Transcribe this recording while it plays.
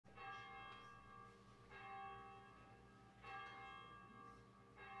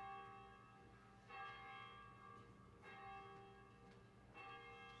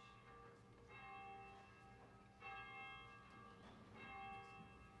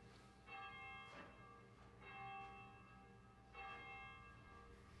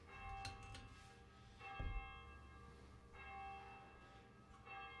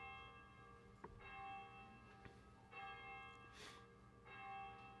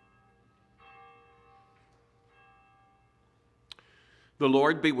The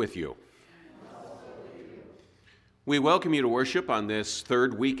Lord be with you. We welcome you to worship on this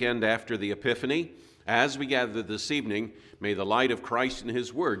third weekend after the Epiphany. As we gather this evening, may the light of Christ and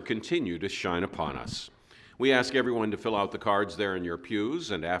his word continue to shine upon us. We ask everyone to fill out the cards there in your pews,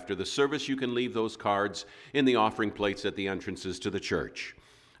 and after the service you can leave those cards in the offering plates at the entrances to the church.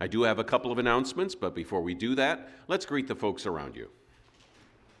 I do have a couple of announcements, but before we do that, let's greet the folks around you.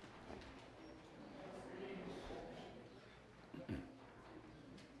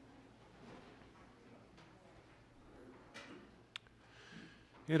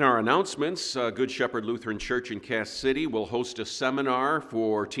 In our announcements, Good Shepherd Lutheran Church in Cass City will host a seminar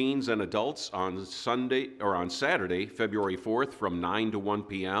for teens and adults on Saturday, February 4th from 9 to 1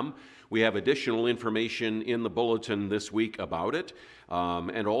 p.m. We have additional information in the bulletin this week about it.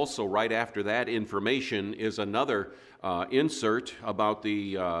 And also right after that information is another insert about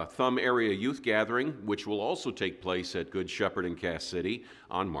the Thumb Area Youth Gathering, which will also take place at Good Shepherd in Cass City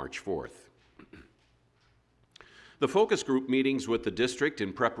on March 4th. The focus group meetings with the district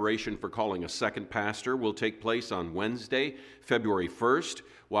in preparation for calling a second pastor will take place on Wednesday, February 1st.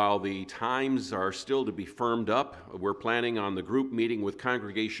 While the times are still to be firmed up, we're planning on the group meeting with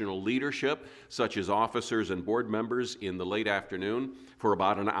congregational leadership, such as officers and board members, in the late afternoon for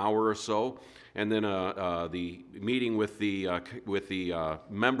about an hour or so. And then the meeting with the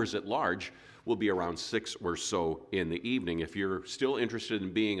members at large will be around 6 or so in the evening. If you're still interested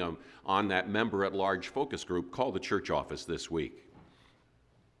in being on that member-at-large focus group, call the church office this week.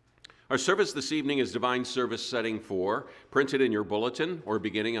 Our service this evening is Divine Service Setting 4, printed in your bulletin or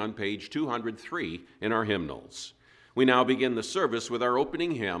beginning on page 203 in our hymnals. We now begin the service with our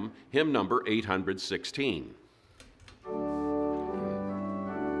opening hymn, hymn number 816.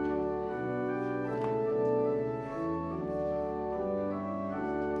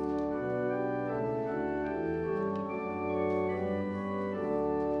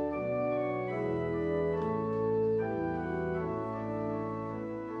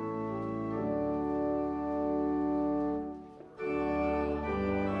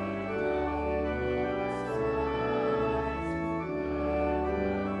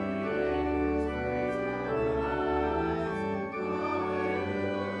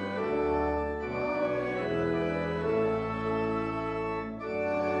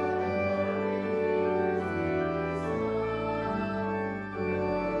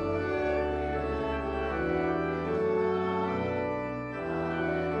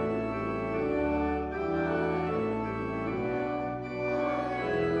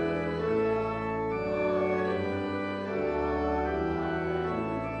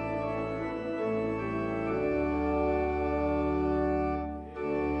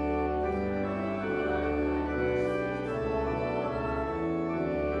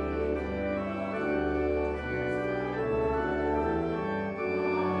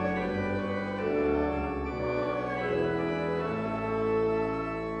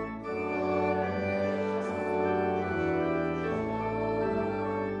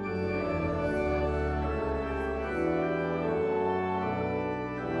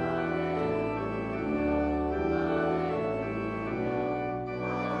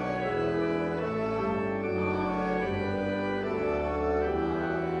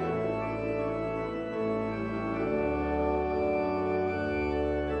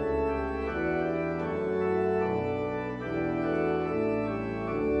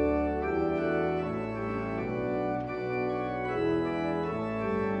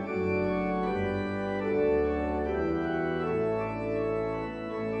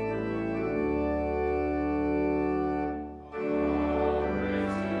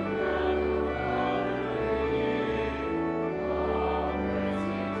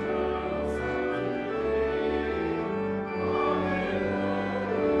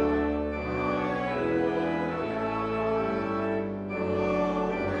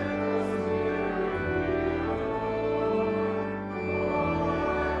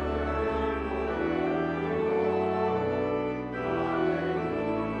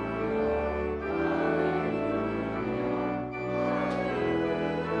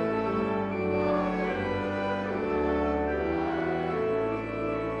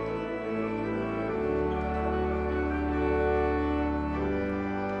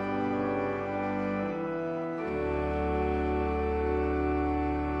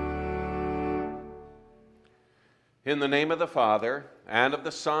 In the name of the Father, and of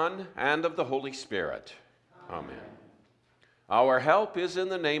the Son, and of the Holy Spirit. Amen. Our help is in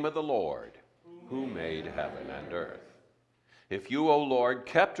the name of the Lord, who made heaven and earth. If you, O Lord,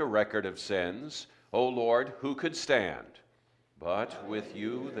 kept a record of sins, O Lord, who could stand? But with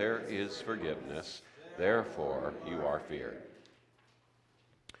you there is forgiveness, therefore you are feared.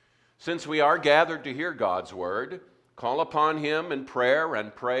 Since we are gathered to hear God's word, call upon him in prayer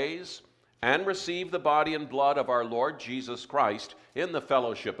and praise, and receive the body and blood of our Lord Jesus Christ in the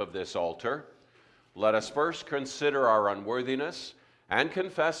fellowship of this altar. Let us first consider our unworthiness and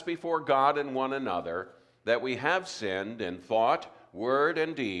confess before God and one another that we have sinned in thought, word,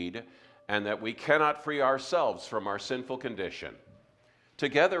 and deed, and that we cannot free ourselves from our sinful condition.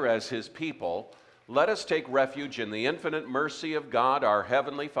 Together as his people, let us take refuge in the infinite mercy of God, our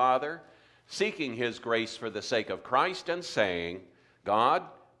Heavenly Father, seeking his grace for the sake of Christ and saying, God,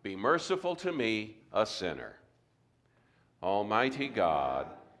 be merciful to me, a sinner. Almighty God,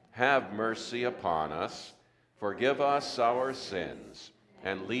 have mercy upon us, forgive us our sins,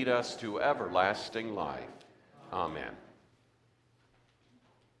 and lead us to everlasting life. Amen.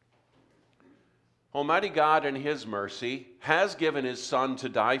 Almighty God, in his mercy, has given his Son to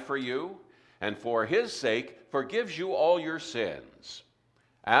die for you, and for his sake forgives you all your sins.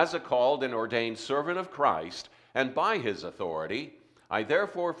 As a called and ordained servant of Christ, and by his authority, I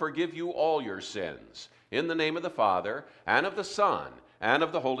therefore forgive you all your sins, in the name of the Father, and of the Son, and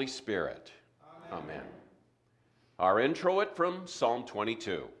of the Holy Spirit. Amen. Amen. Our introit from Psalm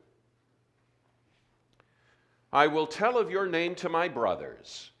 22. I will tell of your name to my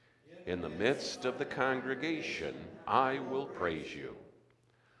brothers. In the midst of the congregation, I will praise you.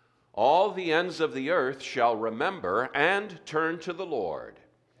 All the ends of the earth shall remember and turn to the Lord,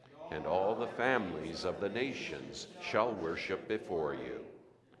 and all the families of the nations shall worship before you.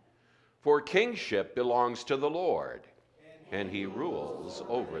 For kingship belongs to the Lord, and he rules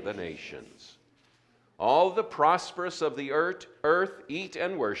over the nations. All the prosperous of the earth eat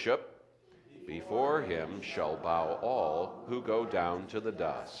and worship. Before him shall bow all who go down to the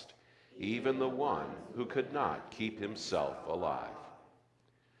dust, even the one who could not keep himself alive.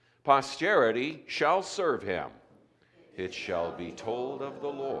 Posterity shall serve him. It shall be told of the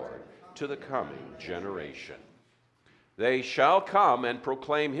Lord to the coming generation. They shall come and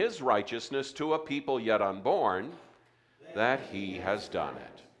proclaim his righteousness to a people yet unborn, that he has done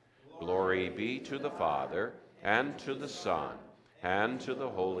it. Glory be to the Father, and to the Son, and to the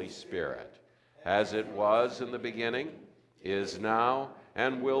Holy Spirit, as it was in the beginning, is now,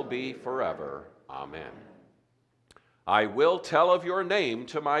 and will be forever. Amen. I will tell of your name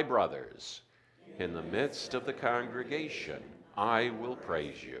to my brothers. In the midst of the congregation, I will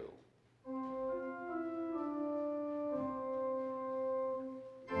praise you.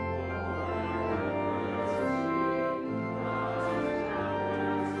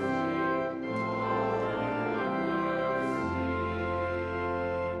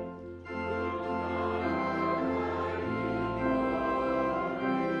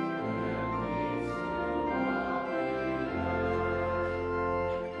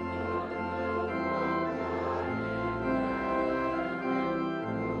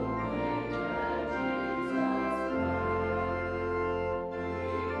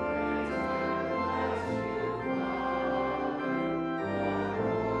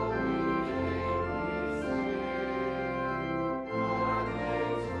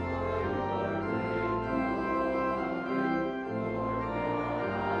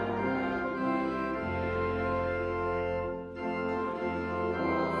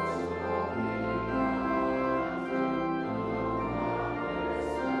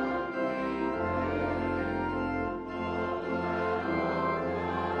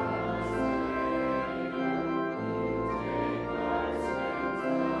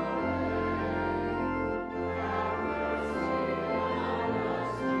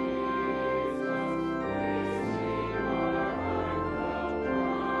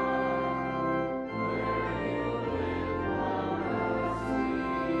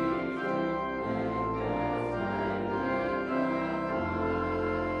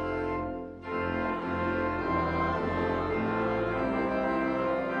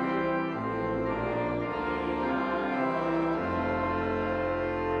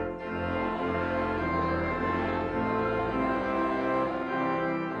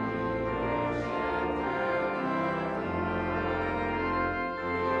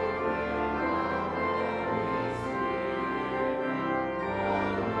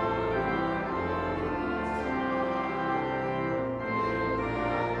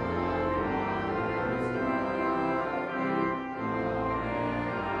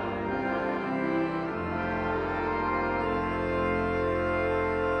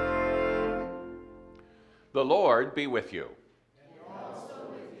 The Lord be with you. And also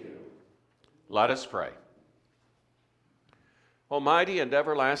with you. Let us pray. Almighty and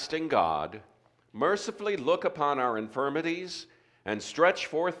everlasting God, mercifully look upon our infirmities and stretch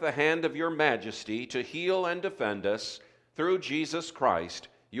forth the hand of your majesty to heal and defend us through Jesus Christ,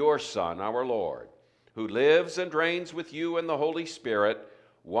 your Son, our Lord, who lives and reigns with you in the Holy Spirit,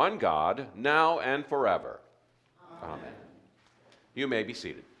 one God, now and forever. Amen. You may be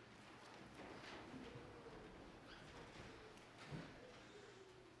seated.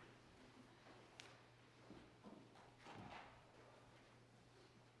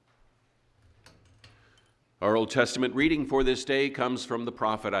 Our Old Testament reading for this day comes from the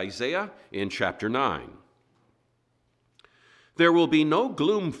prophet Isaiah in chapter 9. There will be no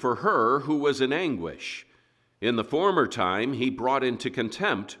gloom for her who was in anguish. In the former time he brought into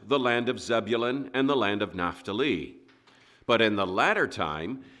contempt the land of Zebulun and the land of Naphtali. But in the latter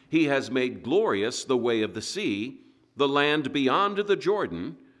time he has made glorious the way of the sea, the land beyond the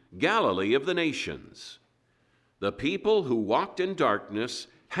Jordan, Galilee of the nations. The people who walked in darkness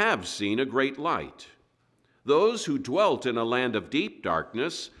have seen a great light. Those who dwelt in a land of deep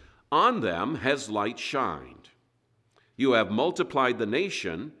darkness, on them has light shined. You have multiplied the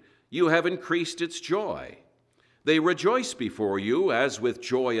nation, you have increased its joy. They rejoice before you as with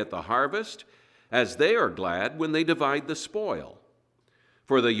joy at the harvest, as they are glad when they divide the spoil.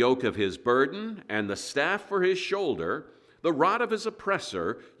 For the yoke of his burden and the staff for his shoulder, the rod of his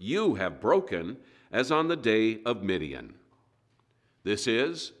oppressor, you have broken, as on the day of Midian. This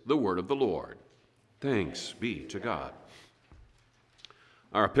is the word of the Lord. Thanks be to God.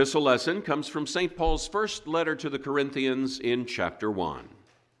 Our epistle lesson comes from St. Paul's first letter to the Corinthians in chapter 1.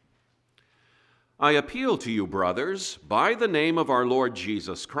 I appeal to you, brothers, by the name of our Lord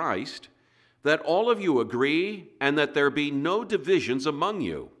Jesus Christ, that all of you agree and that there be no divisions among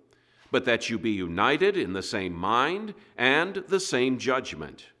you, but that you be united in the same mind and the same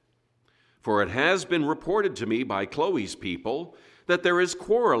judgment. For it has been reported to me by Chloe's people that there is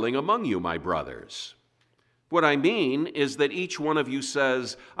quarreling among you, my brothers. What I mean is that each one of you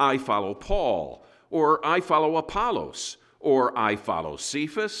says, I follow Paul, or I follow Apollos, or I follow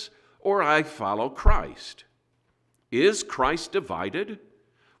Cephas, or I follow Christ. Is Christ divided?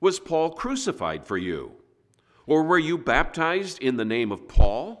 Was Paul crucified for you? Or were you baptized in the name of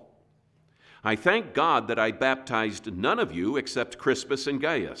Paul? I thank God that I baptized none of you except Crispus and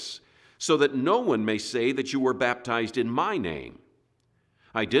Gaius, so that no one may say that you were baptized in my name.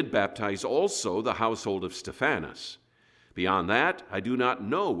 I did baptize also the household of Stephanas. Beyond that, I do not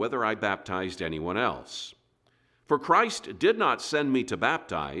know whether I baptized anyone else. For Christ did not send me to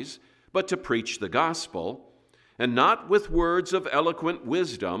baptize, but to preach the gospel, and not with words of eloquent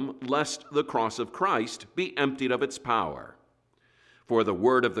wisdom, lest the cross of Christ be emptied of its power. For the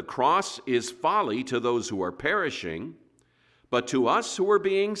word of the cross is folly to those who are perishing, but to us who are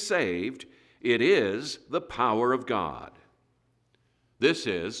being saved, it is the power of God. This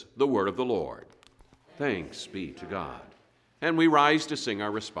is the word of the Lord. Thanks be to God. And we rise to sing our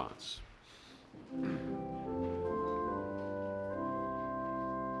response.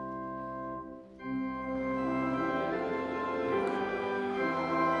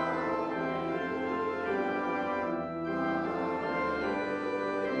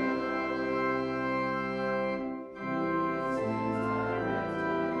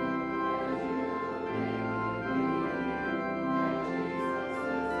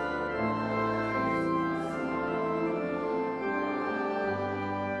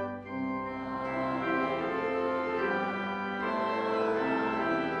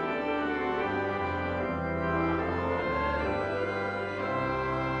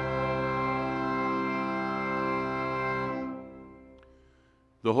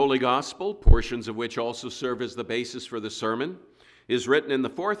 The Holy Gospel, portions of which also serve as the basis for the sermon, is written in the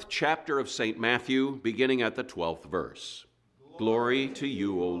 4th chapter of St. Matthew, beginning at the 12th verse. Glory to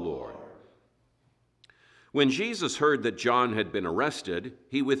you, O Lord. When Jesus heard that John had been arrested,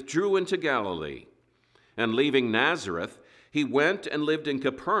 he withdrew into Galilee. And leaving Nazareth, he went and lived in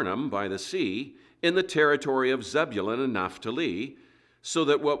Capernaum by the sea, in the territory of Zebulun and Naphtali, so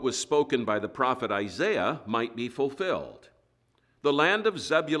that what was spoken by the prophet Isaiah might be fulfilled. The land of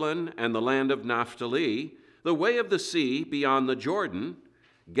Zebulun and the land of Naphtali, the way of the sea beyond the Jordan,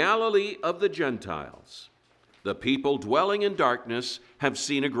 Galilee of the Gentiles. The people dwelling in darkness have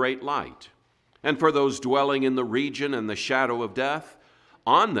seen a great light. And for those dwelling in the region and the shadow of death,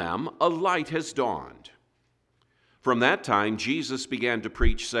 on them a light has dawned. From that time Jesus began to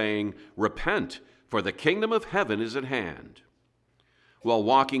preach, saying, Repent, for the kingdom of heaven is at hand. While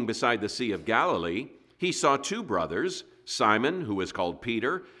walking beside the Sea of Galilee, he saw two brothers, Simon, who is called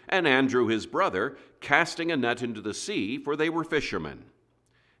Peter, and Andrew his brother, casting a net into the sea, for they were fishermen.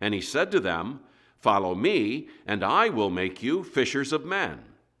 And he said to them, Follow me, and I will make you fishers of men.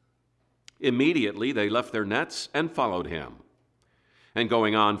 Immediately they left their nets and followed him. And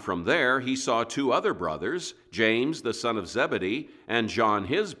going on from there, he saw two other brothers, James the son of Zebedee and John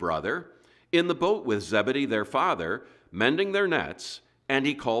his brother, in the boat with Zebedee their father, mending their nets, and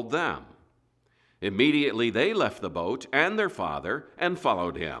he called them. Immediately they left the boat and their father and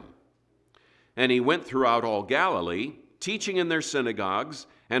followed him. And he went throughout all Galilee, teaching in their synagogues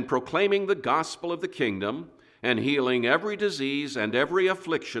and proclaiming the gospel of the kingdom and healing every disease and every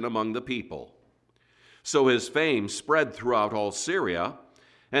affliction among the people. So his fame spread throughout all Syria,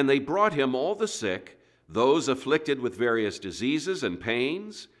 and they brought him all the sick, those afflicted with various diseases and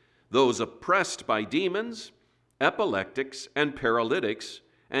pains, those oppressed by demons, epileptics and paralytics,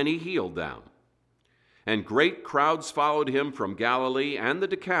 and he healed them. And great crowds followed him from Galilee and the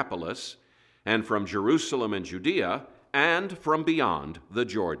Decapolis, and from Jerusalem and Judea, and from beyond the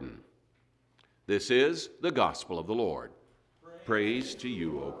Jordan. This is the gospel of the Lord. Praise to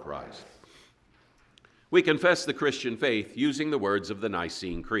you, O Christ. We confess the Christian faith using the words of the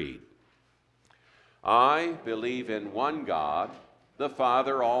Nicene Creed. I believe in one God, the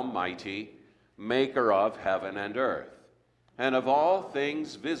Father Almighty, maker of heaven and earth, and of all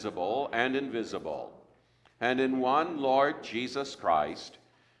things visible and invisible, and in one Lord Jesus Christ,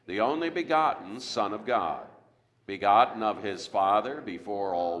 the only begotten Son of God, begotten of his Father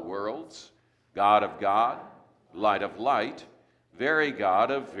before all worlds, God of God, light of light, very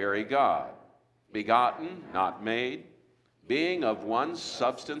God of very God, begotten, not made, being of one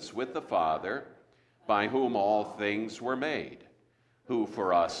substance with the Father, by whom all things were made, who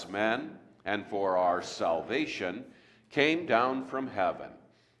for us men and for our salvation came down from heaven,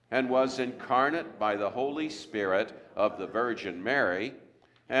 and was incarnate by the Holy Spirit of the Virgin Mary,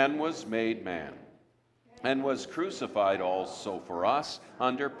 and was made man, and was crucified also for us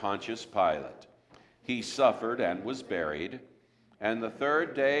under Pontius Pilate. He suffered and was buried, and the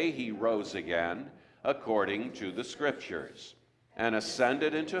third day he rose again, according to the Scriptures, and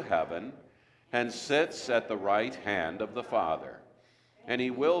ascended into heaven, and sits at the right hand of the Father. And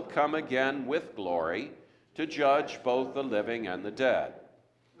he will come again with glory to judge both the living and the dead,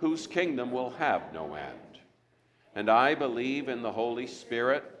 whose kingdom will have no end. And I believe in the Holy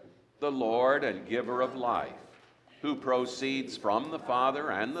Spirit, the Lord and giver of life, who proceeds from the Father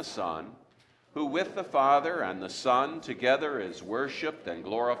and the Son, who with the Father and the Son together is worshiped and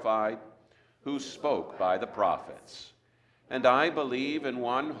glorified, who spoke by the prophets. And I believe in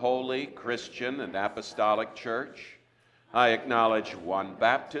one holy Christian and apostolic church. I acknowledge one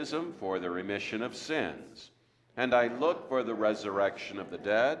baptism for the remission of sins, and I look for the resurrection of the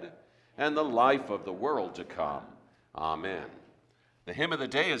dead and the life of the world to come. Amen. The hymn of the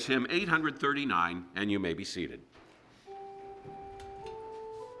day is hymn 839, and you may be seated.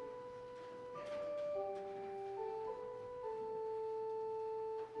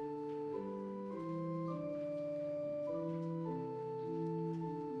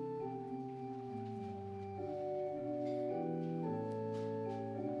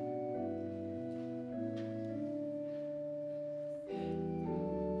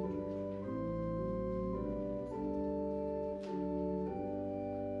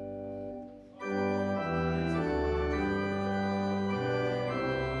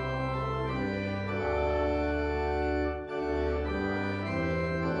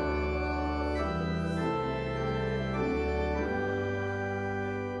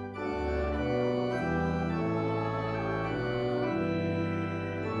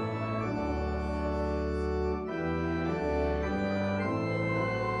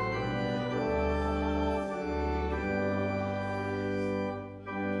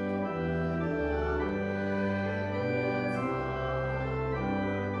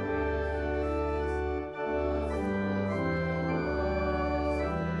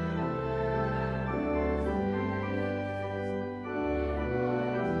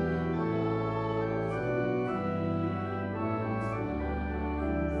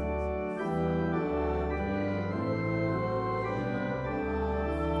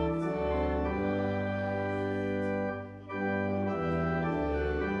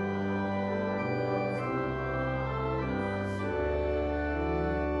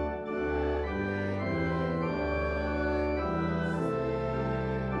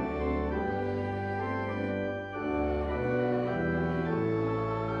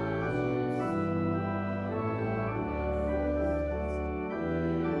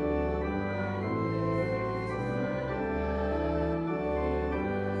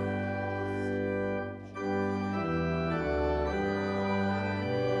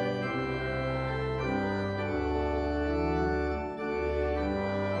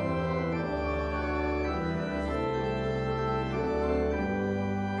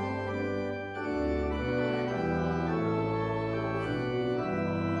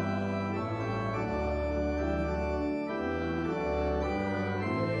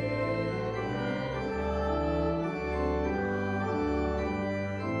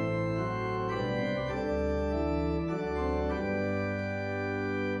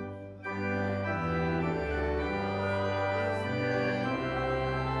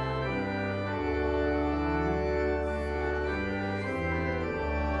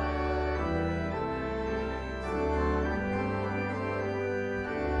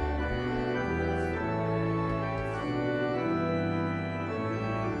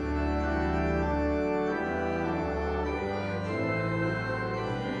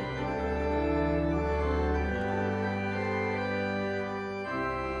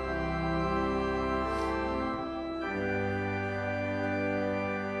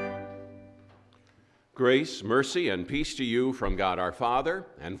 Grace, mercy, and peace to you from God our Father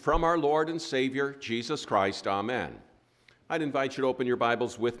and from our Lord and Savior, Jesus Christ. Amen. I'd invite you to open your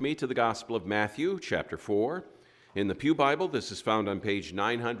Bibles with me to the Gospel of Matthew, chapter 4. In the Pew Bible, this is found on page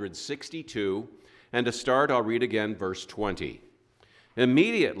 962, and to start, I'll read again verse 20.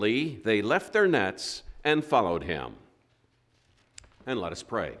 Immediately they left their nets and followed him. And let us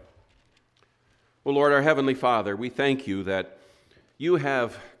pray. O Lord, our Heavenly Father, we thank you that you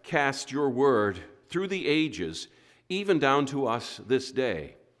have cast your word through the ages, even down to us this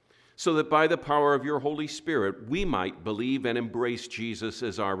day, so that by the power of your Holy Spirit, we might believe and embrace Jesus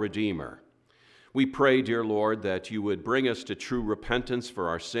as our Redeemer. We pray, dear Lord, that you would bring us to true repentance for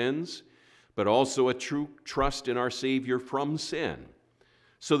our sins, but also a true trust in our Savior from sin,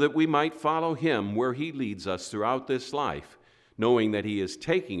 so that we might follow him where he leads us throughout this life, knowing that he is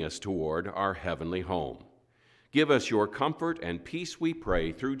taking us toward our heavenly home. Give us your comfort and peace, we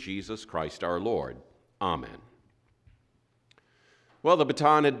pray, through Jesus Christ our Lord. Amen. Well, the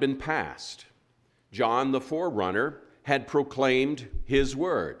baton had been passed. John the forerunner had proclaimed his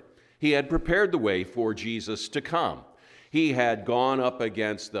word. He had prepared the way for Jesus to come. He had gone up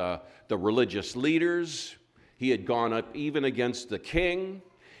against the religious leaders. He had gone up even against the king.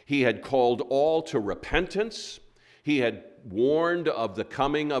 He had called all to repentance. He had warned of the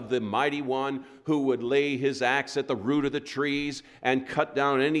coming of the mighty one who would lay his axe at the root of the trees and cut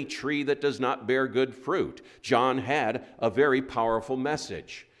down any tree that does not bear good fruit. John had a very powerful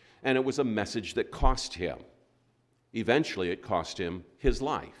message, and it was a message that cost him. Eventually, it cost him his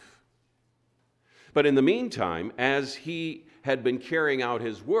life. But in the meantime, as he had been carrying out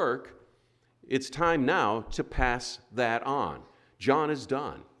his work, it's time now to pass that on. John is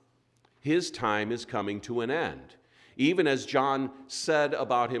done. His time is coming to an end. Even as John said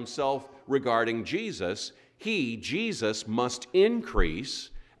about himself regarding Jesus, he, Jesus, must increase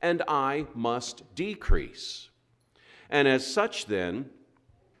and I must decrease. And as such then,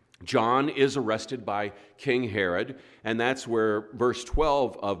 John is arrested by King Herod, and that's where verse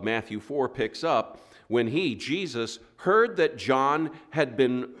 12 of Matthew 4 picks up. When he, Jesus, heard that John had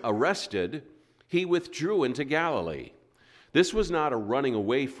been arrested, he withdrew into Galilee. This was not a running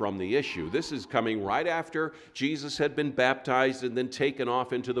away from the issue. This is coming right after Jesus had been baptized and then taken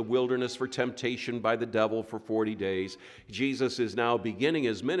off into the wilderness for temptation by the devil for 40 days. Jesus is now beginning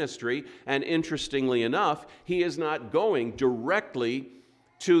his ministry, and interestingly enough, he is not going directly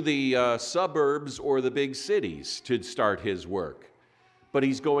to the suburbs or the big cities to start his work, but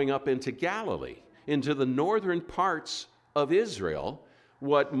he's going up into Galilee, into the northern parts of Israel,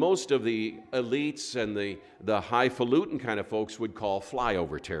 what most of the elites and the highfalutin kind of folks would call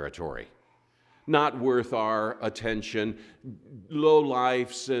flyover territory. Not worth our attention,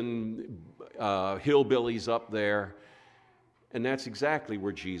 lowlifes and hillbillies up there. And that's exactly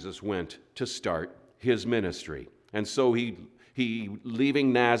where Jesus went to start his ministry. And so he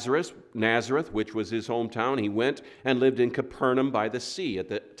leaving Nazareth, which was his hometown, he went and lived in Capernaum by the sea, at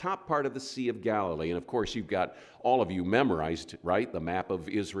the top part of the Sea of Galilee. And of course, you've got all of you memorized, right, the map of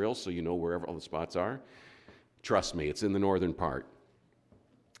Israel, so you know wherever all the spots are. Trust me, it's in the northern part.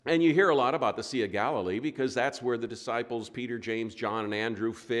 And you hear a lot about the Sea of Galilee because that's where the disciples, Peter, James, John, and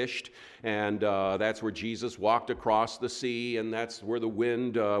Andrew fished, and that's where Jesus walked across the sea, and that's where the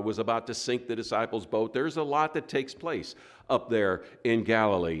wind was about to sink the disciples' boat. There's a lot that takes place up there in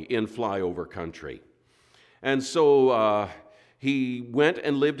Galilee, in flyover country. And so he went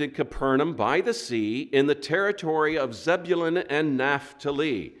and lived in Capernaum by the sea in the territory of Zebulun and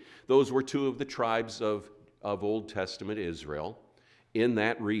Naphtali. Those were two of the tribes of Old Testament Israel in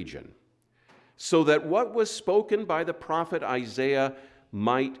that region, so that what was spoken by the prophet Isaiah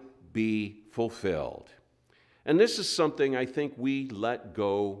might be fulfilled. And this is something I think we let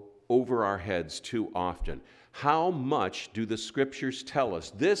go over our heads too often. How much do the scriptures tell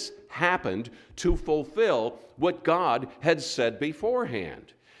us this happened to fulfill what God had said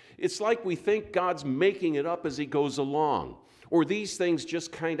beforehand? It's like we think God's making it up as he goes along, or these things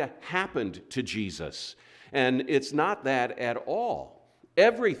just kind of happened to Jesus. And it's not that at all.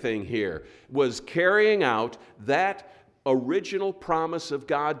 Everything here was carrying out that original promise of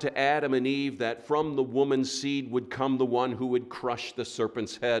God to Adam and Eve that from the woman's seed would come the one who would crush the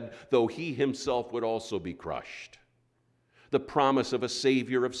serpent's head, though he himself would also be crushed. The promise of a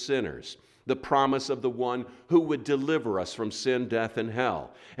Savior of sinners. The promise of the one who would deliver us from sin, death, and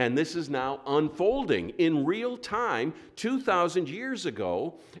hell. And this is now unfolding in real time 2,000 years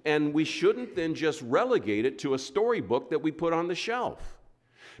ago, and we shouldn't then just relegate it to a storybook that we put on the shelf.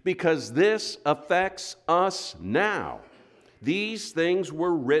 Because this affects us now. These things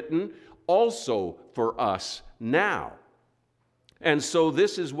were written also for us now. And so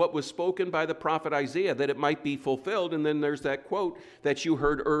this is what was spoken by the prophet Isaiah, that it might be fulfilled. And then there's that quote that you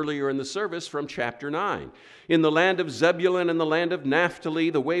heard earlier in the service from chapter 9. In the land of Zebulun and the land of Naphtali,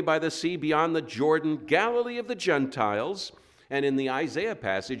 the way by the sea beyond the Jordan, Galilee of the Gentiles. And in the Isaiah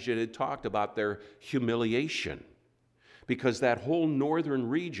passage, it had talked about their humiliation, because that whole northern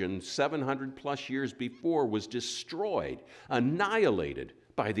region, 700 plus years before, was destroyed, annihilated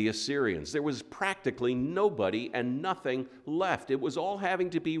by the Assyrians. There was practically nobody and nothing left. It was all having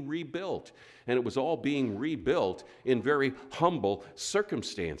to be rebuilt, and it was all being rebuilt in very humble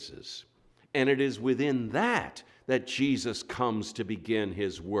circumstances. And it is within that Jesus comes to begin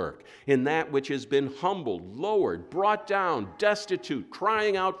his work, in that which has been humbled, lowered, brought down, destitute,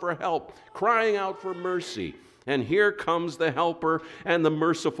 crying out for help, crying out for mercy. And here comes the helper and the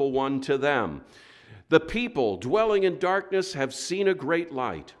merciful one to them. The people dwelling in darkness have seen a great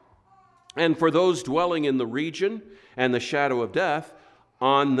light. And for those dwelling in the region and the shadow of death,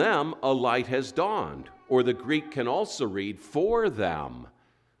 on them a light has dawned. Or the Greek can also read, for them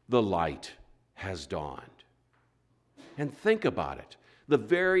the light has dawned. And think about it. The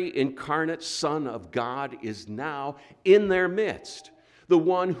very incarnate Son of God is now in their midst. The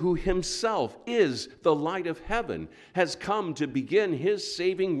one who himself is the light of heaven has come to begin his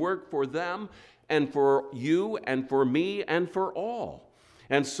saving work for them and for you and for me and for all.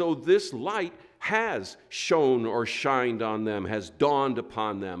 And so this light has shone or shined on them, has dawned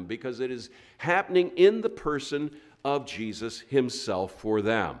upon them, because it is happening in the person of Jesus himself for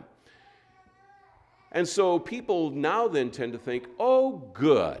them. And so people now then tend to think, oh,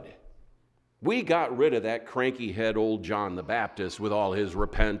 good. We got rid of that cranky head old John the Baptist with all his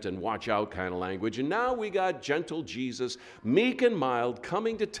repent and watch out kind of language. And now we got gentle Jesus, meek and mild,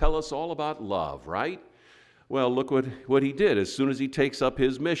 coming to tell us all about love, right? Well, look what he did as soon as he takes up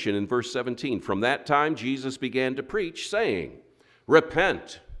his mission in verse 17. From that time, Jesus began to preach, saying,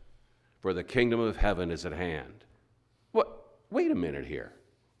 repent, for the kingdom of heaven is at hand. What? Wait a minute here.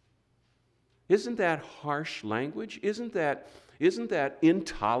 Isn't that harsh language? Isn't that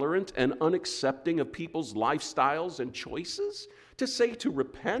intolerant and unaccepting of people's lifestyles and choices to say to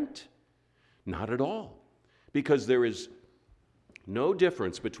repent? Not at all. Because there is no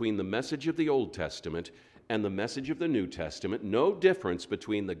difference between the message of the Old Testament and the message of the New Testament. No difference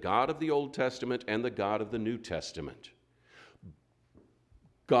between the God of the Old Testament and the God of the New Testament.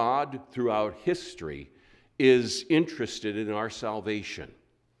 God, throughout history, is interested in our salvation.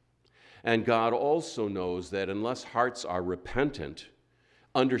 And God also knows that unless hearts are repentant,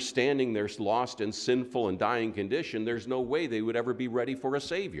 understanding their lost and sinful and dying condition, there's no way they would ever be ready for a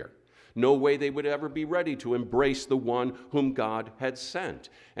Savior. No way they would ever be ready to embrace the one whom God had sent.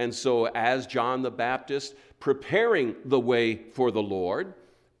 And so as John the Baptist, preparing the way for the Lord,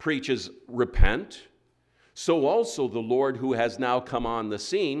 preaches repent, so also the Lord who has now come on the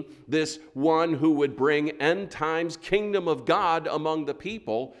scene, this one who would bring end times kingdom of God among the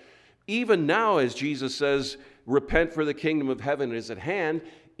people, even now, as Jesus says, repent for the kingdom of heaven is at hand,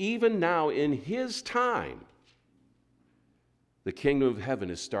 even now in his time, the kingdom of heaven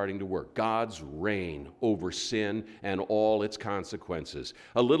is starting to work. God's reign over sin and all its consequences.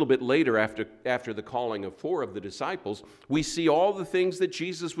 A little bit later, after the calling of 4 of the disciples, we see all the things that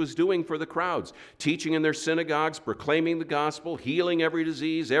Jesus was doing for the crowds, teaching in their synagogues, proclaiming the gospel, healing every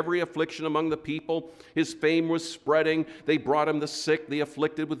disease, every affliction among the people. His fame was spreading. They brought him the sick, the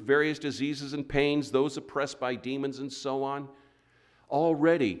afflicted with various diseases and pains, those oppressed by demons, and so on.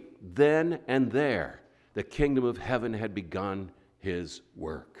 Already, then and there, the kingdom of heaven had begun his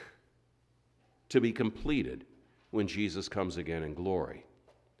work to be completed when Jesus comes again in glory.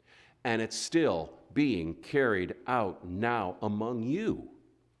 And it's still being carried out now among you.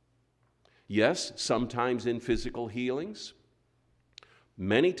 Yes, sometimes in physical healings,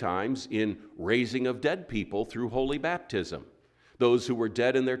 many times in raising of dead people through holy baptism. Those who were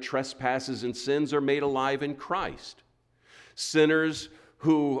dead in their trespasses and sins are made alive in Christ. Sinners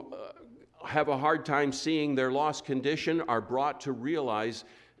who have a hard time seeing their lost condition are brought to realize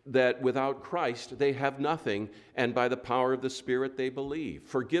that without Christ they have nothing, and by the power of the Spirit they believe.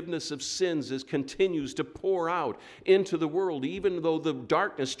 Forgiveness of sins continues to pour out into the world, even though the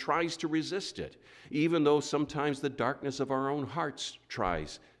darkness tries to resist it, even though sometimes the darkness of our own hearts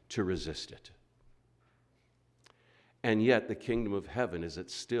tries to resist it. And yet the kingdom of heaven is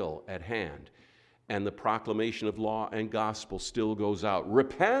still at hand, and the proclamation of law and gospel still goes out.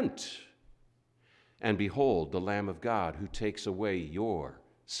 Repent! And behold, the Lamb of God who takes away your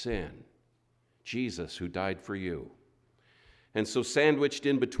sin. Jesus who died for you. And so sandwiched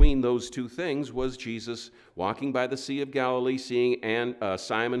in between those two things was Jesus walking by the Sea of Galilee, seeing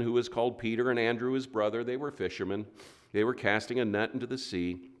Simon, who is called Peter, and Andrew, his brother. They were fishermen. They were casting a net into the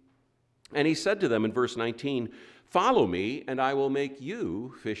sea. And he said to them in verse 19, "Follow me, and I will make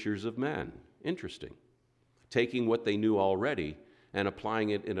you fishers of men." Interesting. Taking what they knew already and applying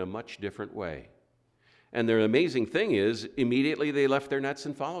it in a much different way. And the amazing thing is, immediately they left their nets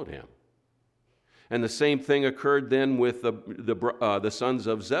and followed him. And the same thing occurred then with the sons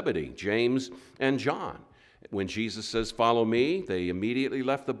of Zebedee, James and John. When Jesus says, "Follow me," they immediately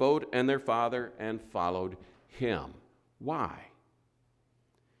left the boat and their father and followed him. Why?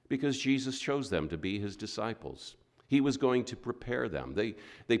 Because Jesus chose them to be his disciples. He was going to prepare them.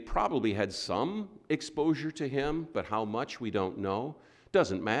 They probably had some exposure to him, but how much we don't know.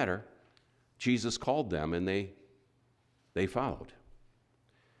 Doesn't matter. Jesus called them and they followed.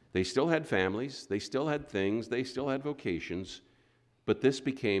 They still had families, they still had things, they still had vocations, but this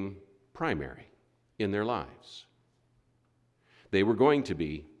became primary in their lives. They were going to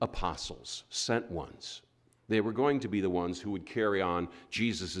be apostles, sent ones. They were going to be the ones who would carry on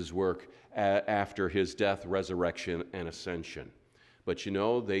Jesus' work after his death, resurrection, and ascension. But you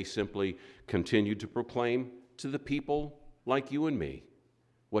know, they simply continued to proclaim to the people like you and me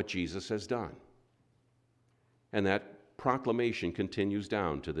what Jesus has done. And that proclamation continues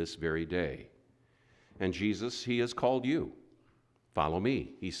down to this very day. And Jesus, he has called you. "Follow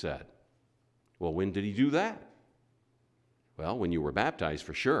me," he said. Well, when did he do that? Well, when you were baptized,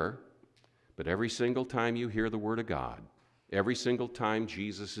 for sure. But every single time you hear the word of God, every single time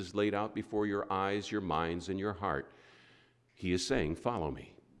Jesus is laid out before your eyes, your minds, and your heart, he is saying, "Follow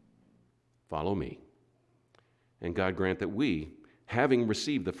me. Follow me." And God grant that we, having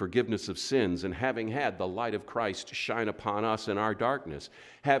received the forgiveness of sins and having had the light of Christ shine upon us in our darkness,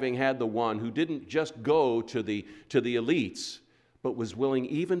 having had the one who didn't just go to the elites, but was willing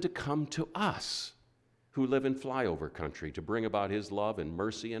even to come to us who live in flyover country to bring about his love and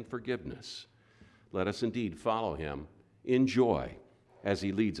mercy and forgiveness. Let us indeed follow him in joy as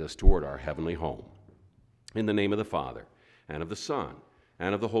he leads us toward our heavenly home. In the name of the Father, and of the Son,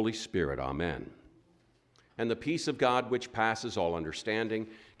 and of the Holy Spirit, amen. And the peace of God, which passes all understanding,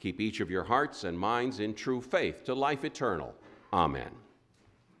 keep each of your hearts and minds in true faith to life eternal. Amen.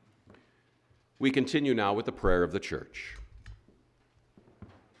 We continue now with the prayer of the church.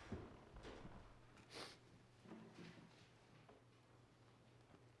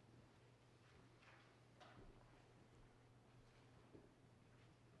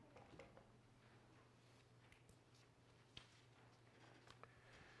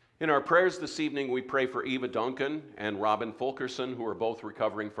 In our prayers this evening, we pray for Eva Duncan and Robin Fulkerson, who are both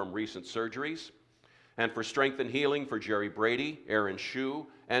recovering from recent surgeries, and for strength and healing for Jerry Brady, Aaron Shue,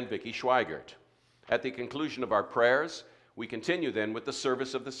 and Vicki Schweigert. At the conclusion of our prayers, we continue then with the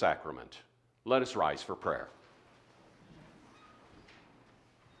service of the sacrament. Let us rise for prayer.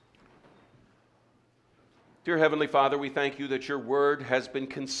 Dear Heavenly Father, we thank you that your word has been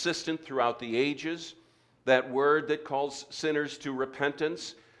consistent throughout the ages, that word that calls sinners to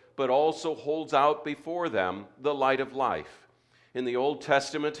repentance, but also holds out before them the light of life. In the Old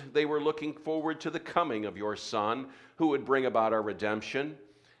Testament, they were looking forward to the coming of your Son, who would bring about our redemption.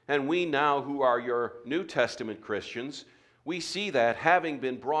 And we now, who are your New Testament Christians, we see that having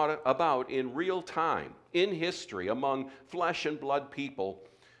been brought about in real time, in history, among flesh and blood people,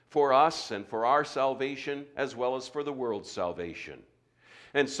 for us and for our salvation, as well as for the world's salvation.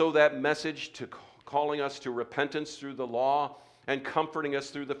 And so that message to calling us to repentance through the law and comforting us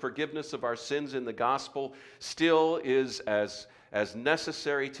through the forgiveness of our sins in the gospel still is as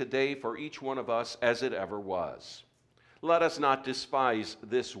necessary today for each one of us as it ever was. Let us not despise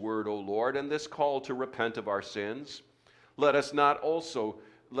this word, O Lord, and this call to repent of our sins. Let us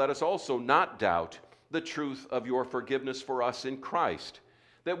also not doubt the truth of your forgiveness for us in Christ,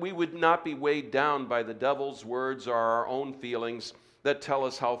 that we would not be weighed down by the devil's words or our own feelings that tell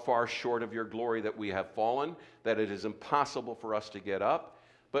us how far short of your glory that we have fallen, that it is impossible for us to get up,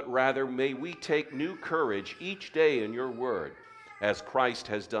 but rather may we take new courage each day in your word, as Christ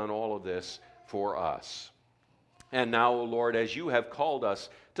has done all of this for us. And now, O Lord, as you have called us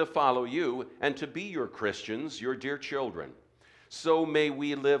to follow you and to be your Christians, your dear children, so may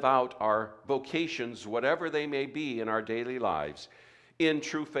we live out our vocations, whatever they may be in our daily lives, in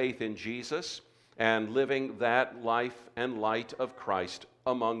true faith in Jesus, and living that life and light of Christ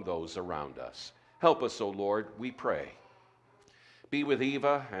among those around us. Help us, O Lord, we pray. Be with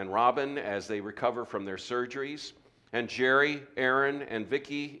Eva and Robin as they recover from their surgeries, and Jerry, Aaron, and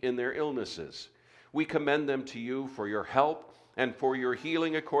Vicki in their illnesses. We commend them to you for your help and for your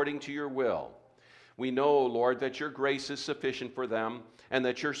healing according to your will. We know, O Lord, that your grace is sufficient for them and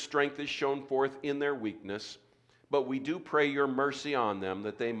that your strength is shown forth in their weakness, but we do pray your mercy on them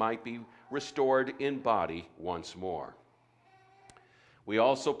that they might be restored in body once more. We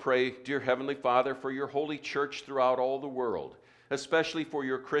also pray, dear Heavenly Father, for your holy church throughout all the world, especially for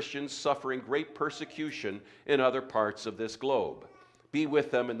your Christians suffering great persecution in other parts of this globe. Be with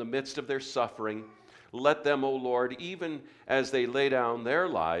them in the midst of their suffering. Let them, O Lord, even as they lay down their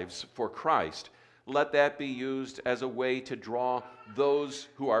lives for Christ, let that be used as a way to draw those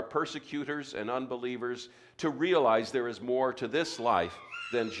who are persecutors and unbelievers to realize there is more to this life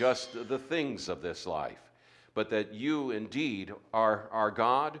than just the things of this life, but that you indeed are our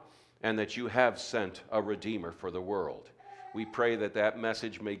God and that you have sent a Redeemer for the world. We pray that that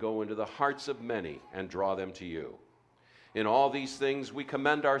message may go into the hearts of many and draw them to you. In all these things we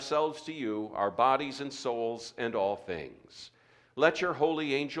commend ourselves to you, our bodies and souls, and all things. Let your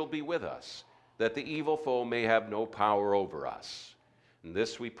holy angel be with us, that the evil foe may have no power over us. And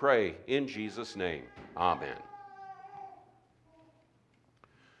this we pray in Jesus' name. Amen.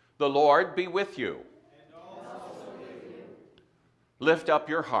 The Lord be with you. And also with you. Lift up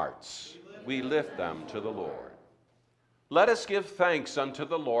your hearts. We lift them to the Lord. Let us give thanks unto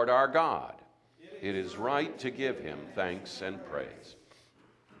the Lord our God. It is right to give him thanks and praise.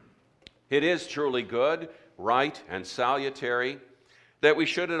 It is truly good, right, and salutary that we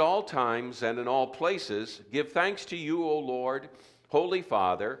should at all times and in all places give thanks to you, O Lord, Holy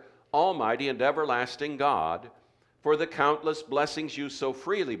Father, Almighty and everlasting God, for the countless blessings you so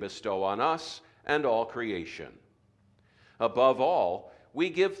freely bestow on us and all creation. Above all, we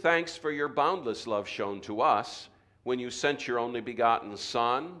give thanks for your boundless love shown to us when you sent your only begotten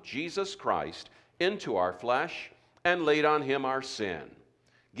Son, Jesus Christ, into our flesh and laid on him our sin,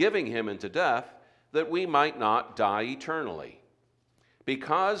 giving him into death that we might not die eternally.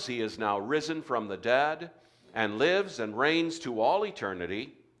 Because he is now risen from the dead and lives and reigns to all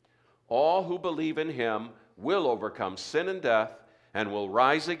eternity, all who believe in him will overcome sin and death and will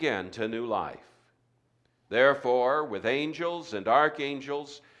rise again to new life. Therefore, with angels and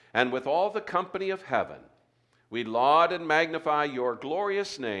archangels and with all the company of heaven, we laud and magnify your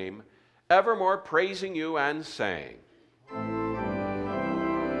glorious name, evermore praising you and saying,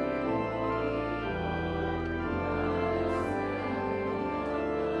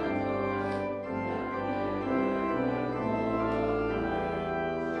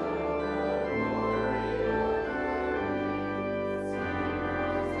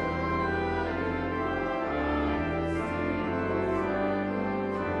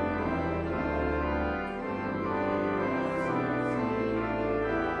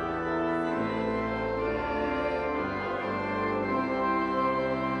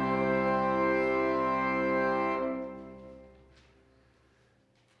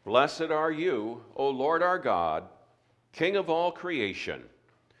 Blessed are you, O Lord our God, King of all creation,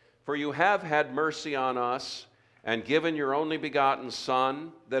 for you have had mercy on us and given your only begotten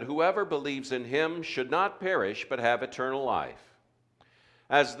Son, that whoever believes in him should not perish but have eternal life.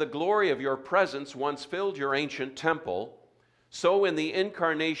 As the glory of your presence once filled your ancient temple, so in the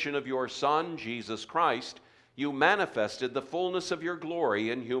incarnation of your Son, Jesus Christ, you manifested the fullness of your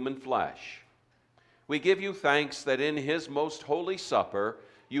glory in human flesh. We give you thanks that in his most holy supper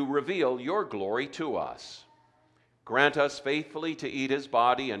you reveal your glory to us. Grant us faithfully to eat his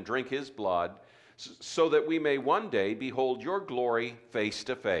body and drink his blood, so that we may one day behold your glory face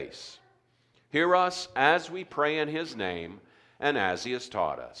to face. Hear us as we pray in his name and as he has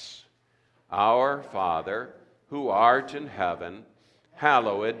taught us. Our Father, who art in heaven,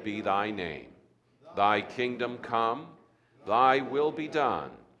 hallowed be thy name. Thy kingdom come, thy will be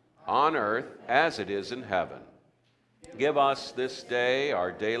done, on earth as it is in heaven. Give us this day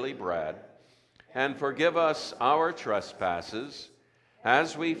our daily bread, and forgive us our trespasses,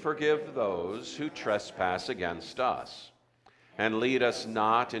 as we forgive those who trespass against us. And lead us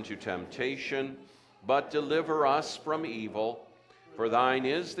not into temptation, but deliver us from evil. For thine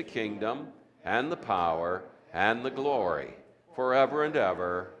is the kingdom, and the power, and the glory, forever and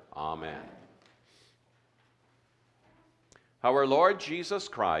ever. Amen. Our Lord Jesus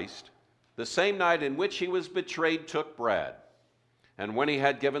Christ, the same night in which he was betrayed, took bread. And when he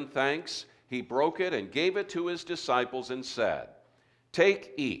had given thanks, he broke it and gave it to his disciples and said,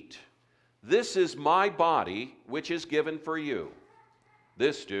 "Take, eat. This is my body, which is given for you.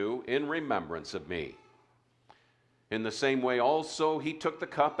 This do in remembrance of me." In the same way also he took the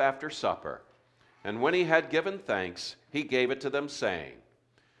cup after supper. And when he had given thanks, he gave it to them, saying,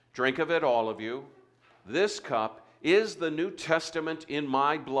 "Drink of it, all of you. This cup is the New Testament in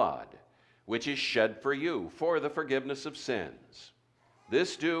my blood, which is shed for you for the forgiveness of sins.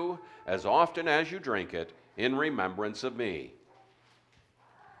 This do as often as you drink it in remembrance of me."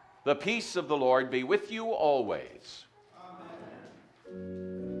 The peace of the Lord be with you always.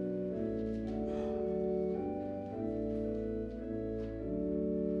 Amen.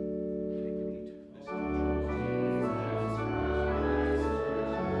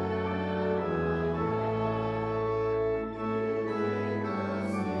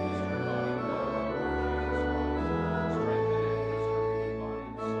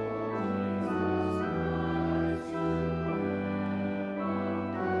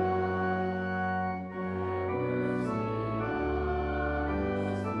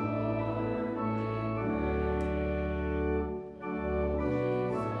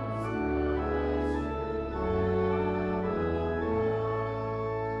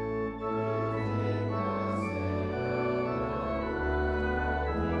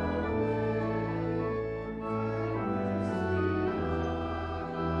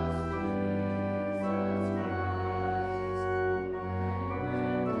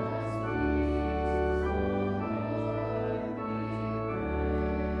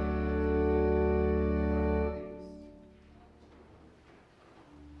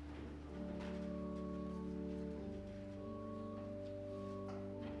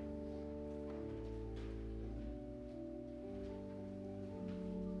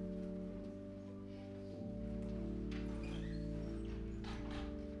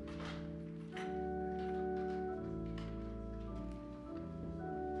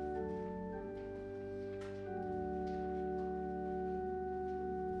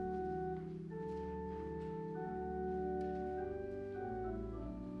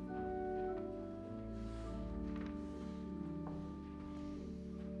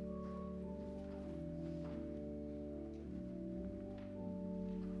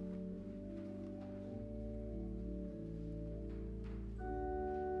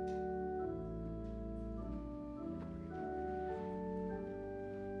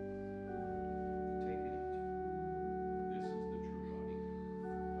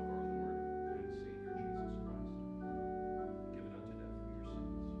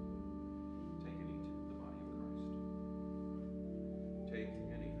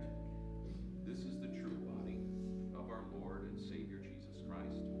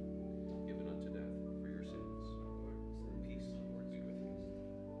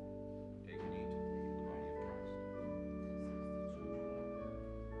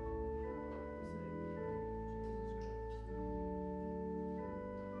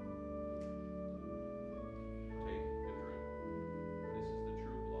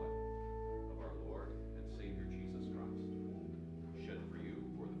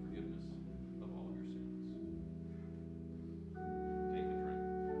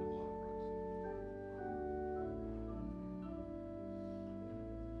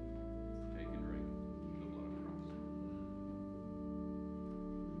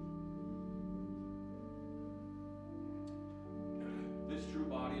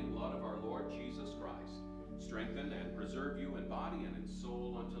 body and blood of our Lord Jesus Christ, strengthen and preserve you in body and in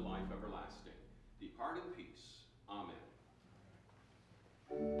soul unto life everlasting. Depart in peace. Amen.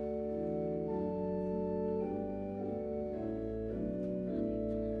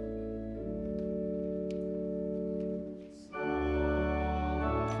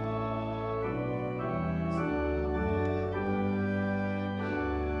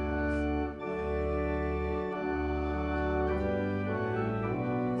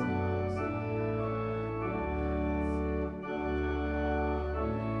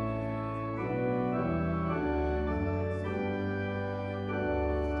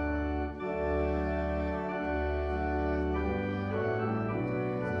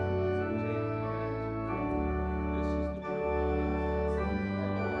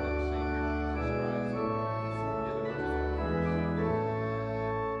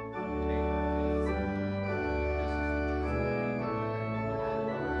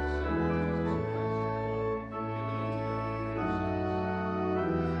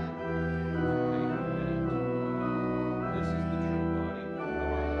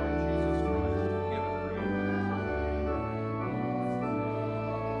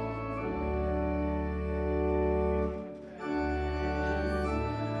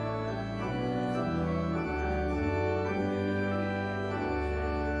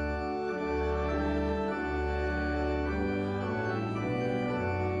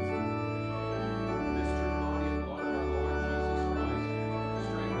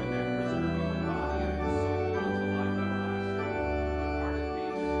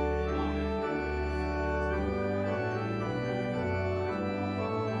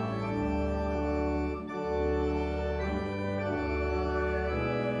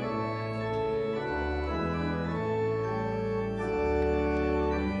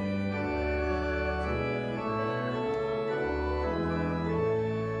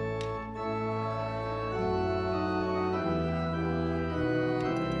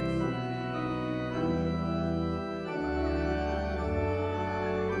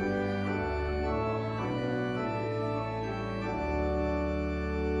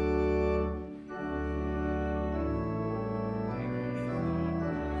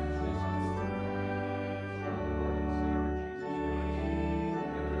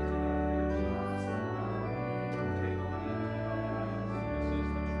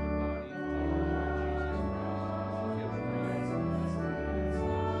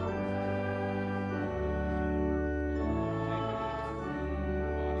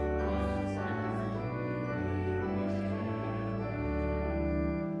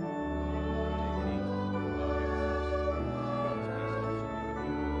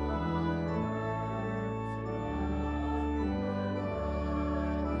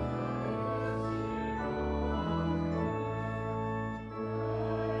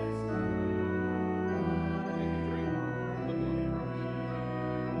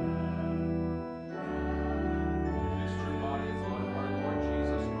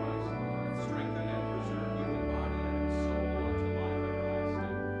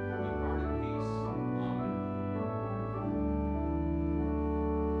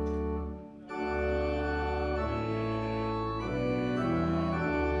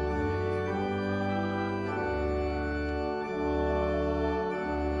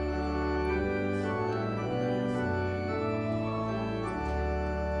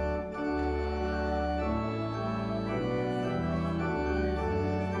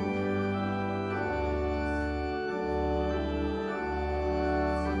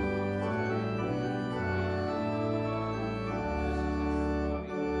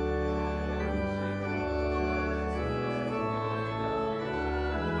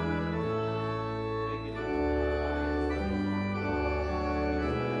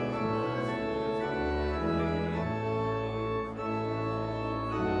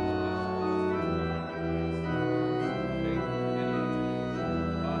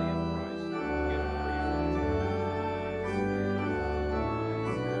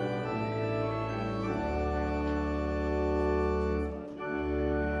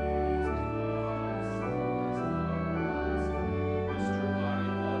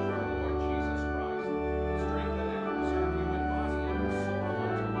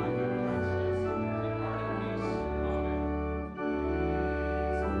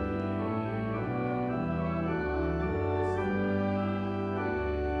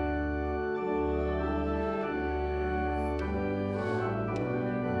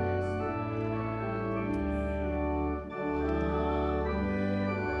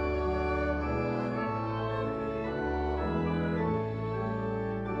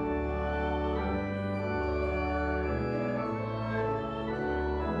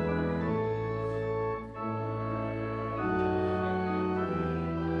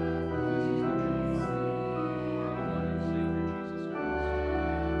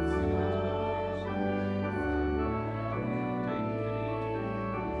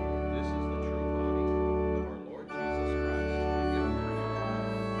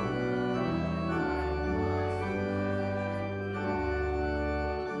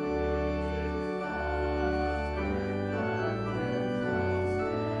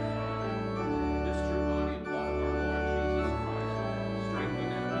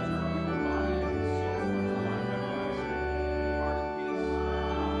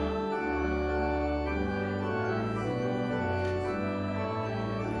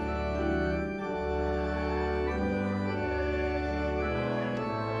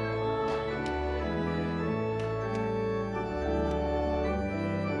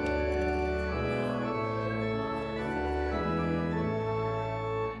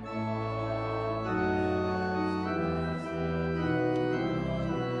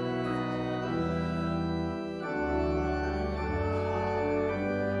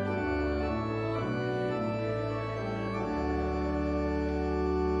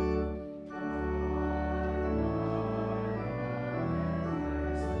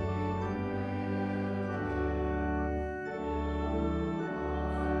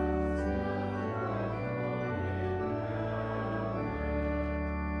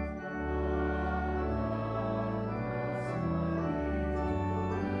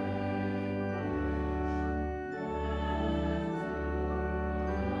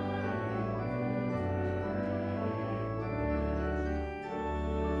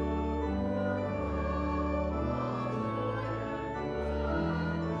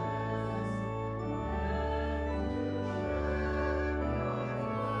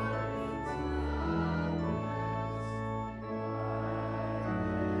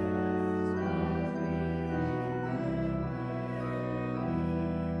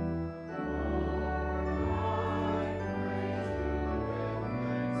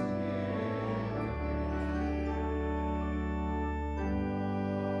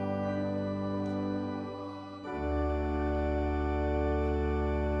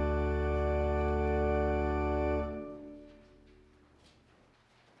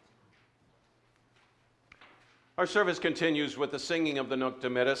 Our service continues with the singing of the Nunc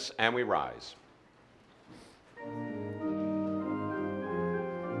Dimittis, and we rise.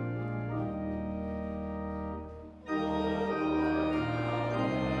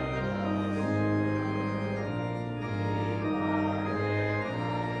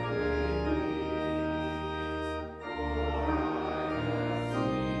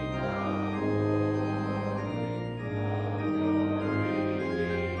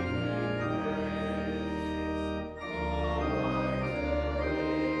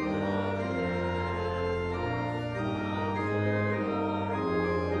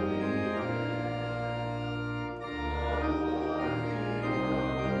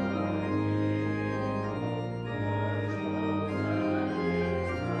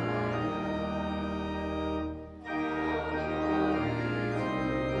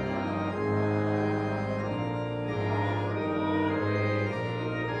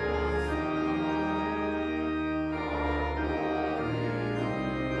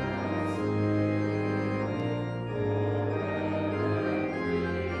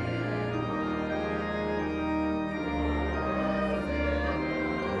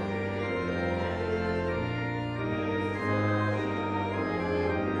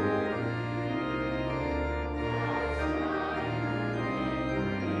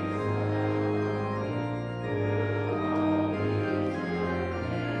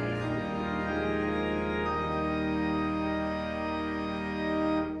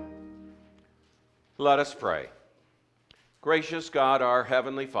 Let us pray. Gracious God, our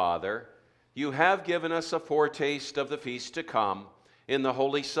Heavenly Father, you have given us a foretaste of the feast to come in the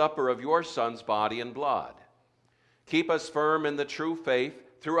Holy Supper of your Son's body and blood. Keep us firm in the true faith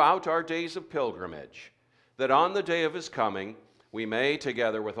throughout our days of pilgrimage, that on the day of his coming we may,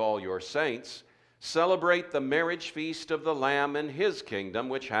 together with all your saints, celebrate the marriage feast of the Lamb in his kingdom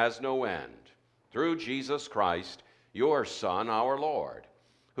which has no end. Through Jesus Christ, your Son, our Lord,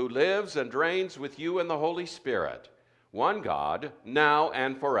 who lives and reigns with you in the Holy Spirit, one God, now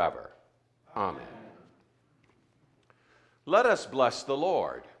and forever. Amen. Let us bless the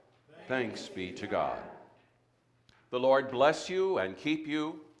Lord. Thanks be to God. The Lord bless you and keep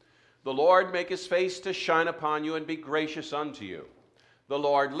you. The Lord make his face to shine upon you and be gracious unto you. The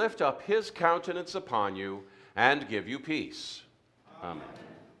Lord lift up his countenance upon you and give you peace. Amen.